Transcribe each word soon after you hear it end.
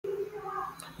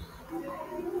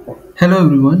Hello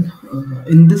everyone.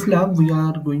 In this lab, we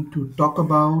are going to talk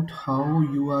about how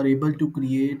you are able to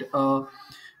create a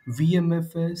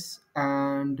VMFS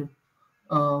and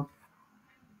a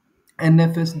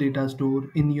NFS data store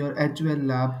in your HOL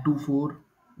lab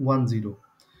 2410.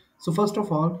 So first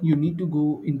of all, you need to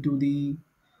go into the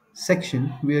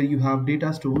section where you have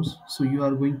data stores. So you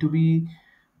are going to be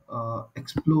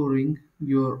exploring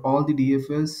your all the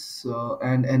DFS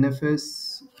and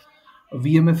NFS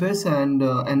VMFS and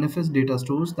NFS data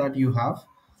stores that you have.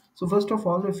 So first of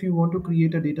all, if you want to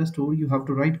create a data store, you have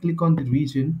to right click on the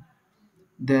region,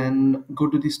 then go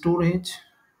to the storage.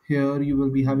 Here you will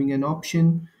be having an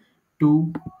option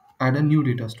to add a new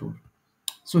data store.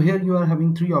 So here you are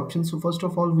having three options. So first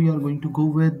of all, we are going to go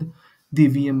with the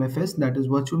VMFS, that is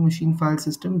virtual machine file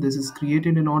system. This is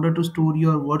created in order to store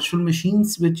your virtual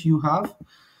machines which you have.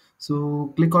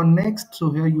 So click on next.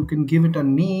 So here you can give it a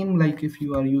name, like if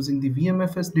you are using the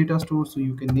VMFS data store, so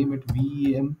you can name it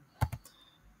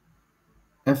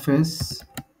VMFS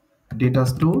data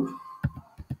store.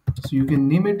 So you can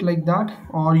name it like that,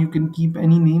 or you can keep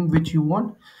any name which you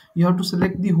want. You have to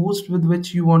select the host with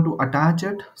which you want to attach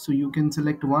it. So you can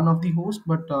select one of the host,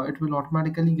 but it will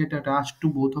automatically get attached to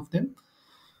both of them.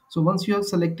 So once you have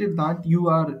selected that, you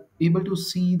are able to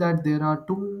see that there are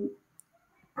two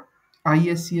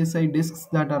ISCSI disks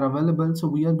that are available. So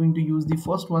we are going to use the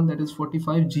first one, that is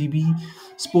 45 GB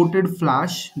sported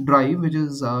flash drive, which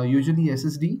is usually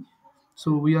SSD.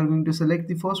 So we are going to select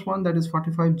the first one, that is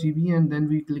 45 GB, and then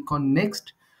we click on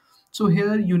next. So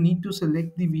here you need to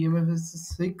select the VMFS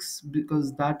 6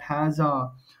 because that has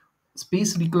a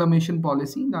space reclamation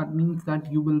policy. That means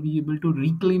that you will be able to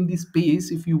reclaim the space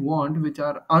if you want, which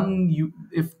are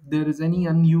if there is any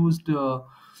unused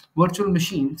virtual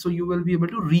machine, so you will be able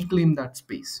to reclaim that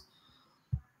space.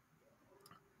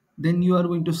 Then you are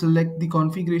going to select the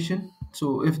configuration.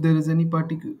 So if there is any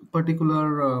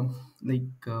particular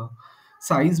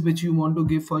size which you want to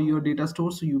give for your data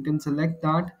store, so you can select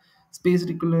that.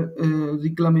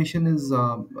 Reclamation is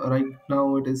right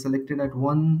now it is selected at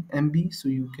 1 MB, so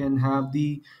you can have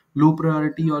the low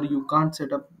priority, or you can't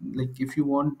set up, like if you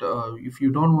want, if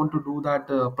you don't want to do that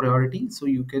priority, so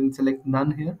you can select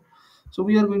none here. So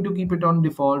we are going to keep it on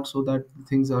default so that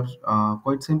things are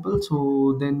quite simple.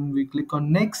 So then we click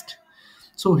on next.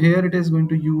 So here it is going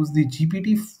to use the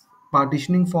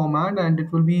partitioning format, and it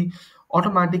will be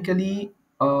automatically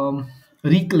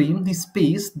reclaim the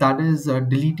space that is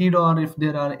deleted, or if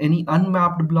there are any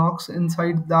unmapped blocks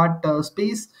inside that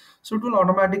space, so it will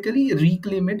automatically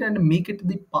reclaim it and make it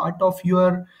the part of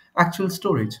your actual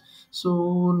storage.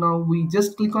 So now we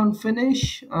just click on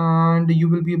finish, and you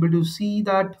will be able to see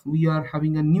that we are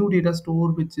having a new data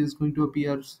store which is going to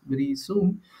appear very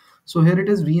soon. So here it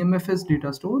is, VMFS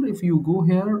data store. If you go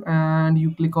here and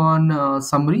you click on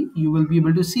summary, you will be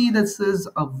able to see this is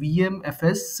a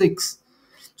VMFS 6.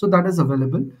 So that is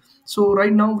available. So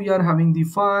right now we are having the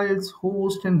files,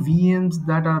 host and VMs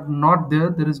that are not there.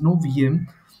 There is no VM.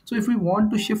 So if we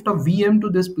want to shift a VM to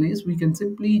this place, we can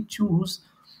simply choose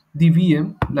the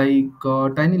VM, like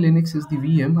Tiny Linux is the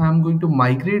VM. I'm going to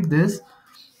migrate this,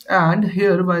 and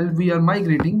here while we are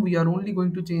migrating, we are only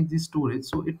going to change the storage.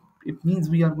 So it means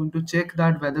we are going to check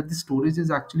that whether the storage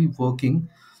is actually working.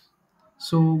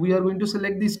 So we are going to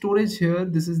select the storage here.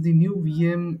 This is the new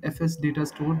VMFS data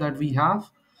store that we have.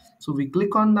 So we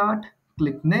click on that,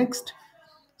 click next.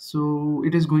 So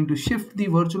it is going to shift the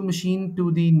virtual machine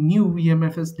to the new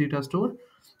VMFS data store.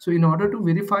 So in order to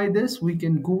verify this, we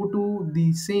can go to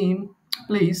the same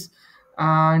place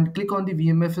and click on the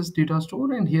VMFS data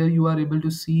store, and here you are able to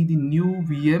see the new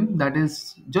VM that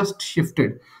is just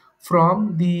shifted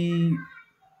from the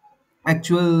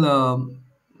actual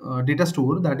data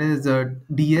store, that is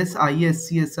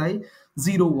DSISCSI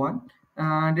 01,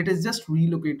 and it is just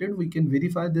relocated. We can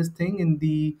verify this thing in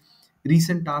the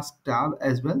recent task tab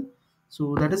as well.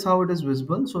 So that is how it is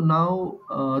visible. So now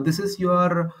this is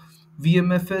your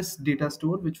VMFS data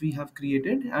store which we have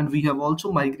created, and we have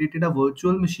also migrated a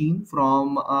virtual machine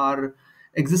from our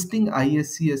existing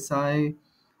ISCSI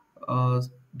uh,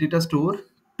 data store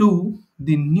to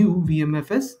the new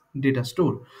VMFS data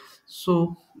store.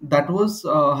 So that was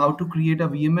how to create a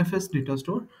VMFS data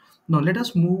store. Now let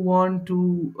us move on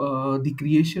to the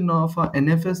creation of a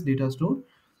NFS data store.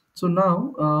 So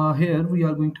now here we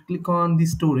are going to click on the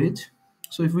storage.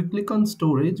 So if we click on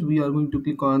storage, we are going to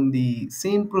click on the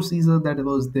same procedure that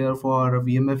was there for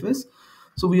VMFS.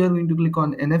 So we are going to click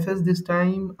on NFS this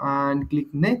time and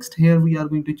click next. Here we are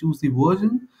going to choose the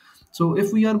version. So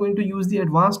if we are going to use the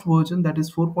advanced version, that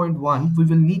is 4.1, we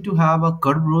will need to have a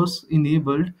Kerberos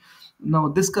enabled. Now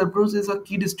this Kerberos is a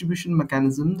key distribution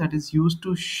mechanism that is used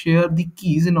to share the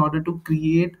keys in order to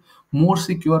create more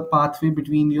secure pathway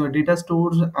between your data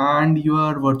stores and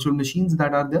your virtual machines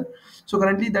that are there. So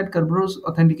currently that Kerberos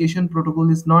authentication protocol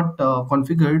is not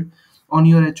configured on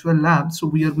your HOL lab. So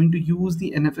we are going to use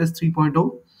the NFS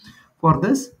 3.0 for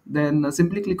this. Then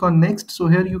simply click on next. So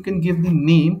here you can give the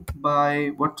name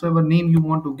by whatsoever name you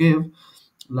want to give.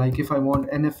 Like if I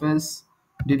want NFS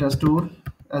data store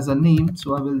as a name,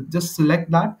 so I will just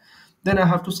select that. Then I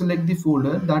have to select the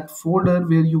folder, that folder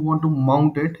where you want to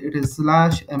mount it. It is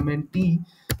slash mnt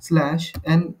slash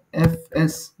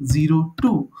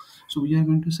nfs02. So we are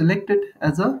going to select it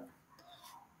as a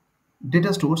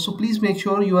data store. So please make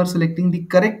sure you are selecting the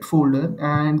correct folder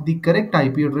and the correct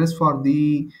IP address for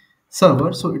the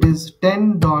server. So it is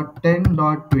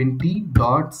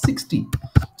 10.10.20.60.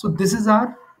 So this is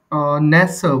our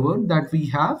NAS server that we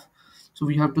have. So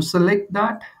we have to select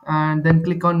that and then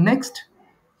click on next.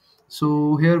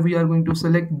 So here we are going to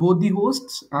select both the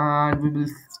hosts and we will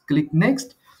click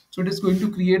next. So it is going to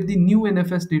create the new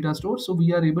NFS data store. So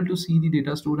we are able to see the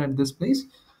data store at this place.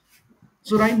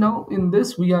 So right now in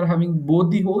this, we are having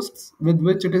both the hosts with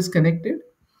which it is connected.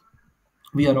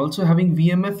 We are also having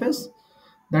VMFS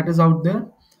that is out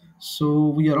there. So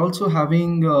we are also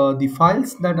having the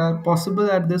files that are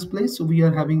possible at this place. So we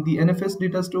are having the NFS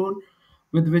data store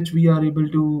with which we are able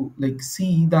to like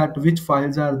see that which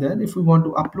files are there. If we want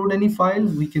to upload any file,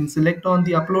 we can select on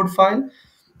the upload file.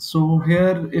 So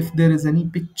here, if there is any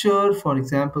picture, for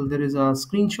example, there is a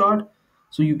screenshot,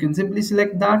 so you can simply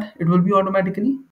select that. It will be automatically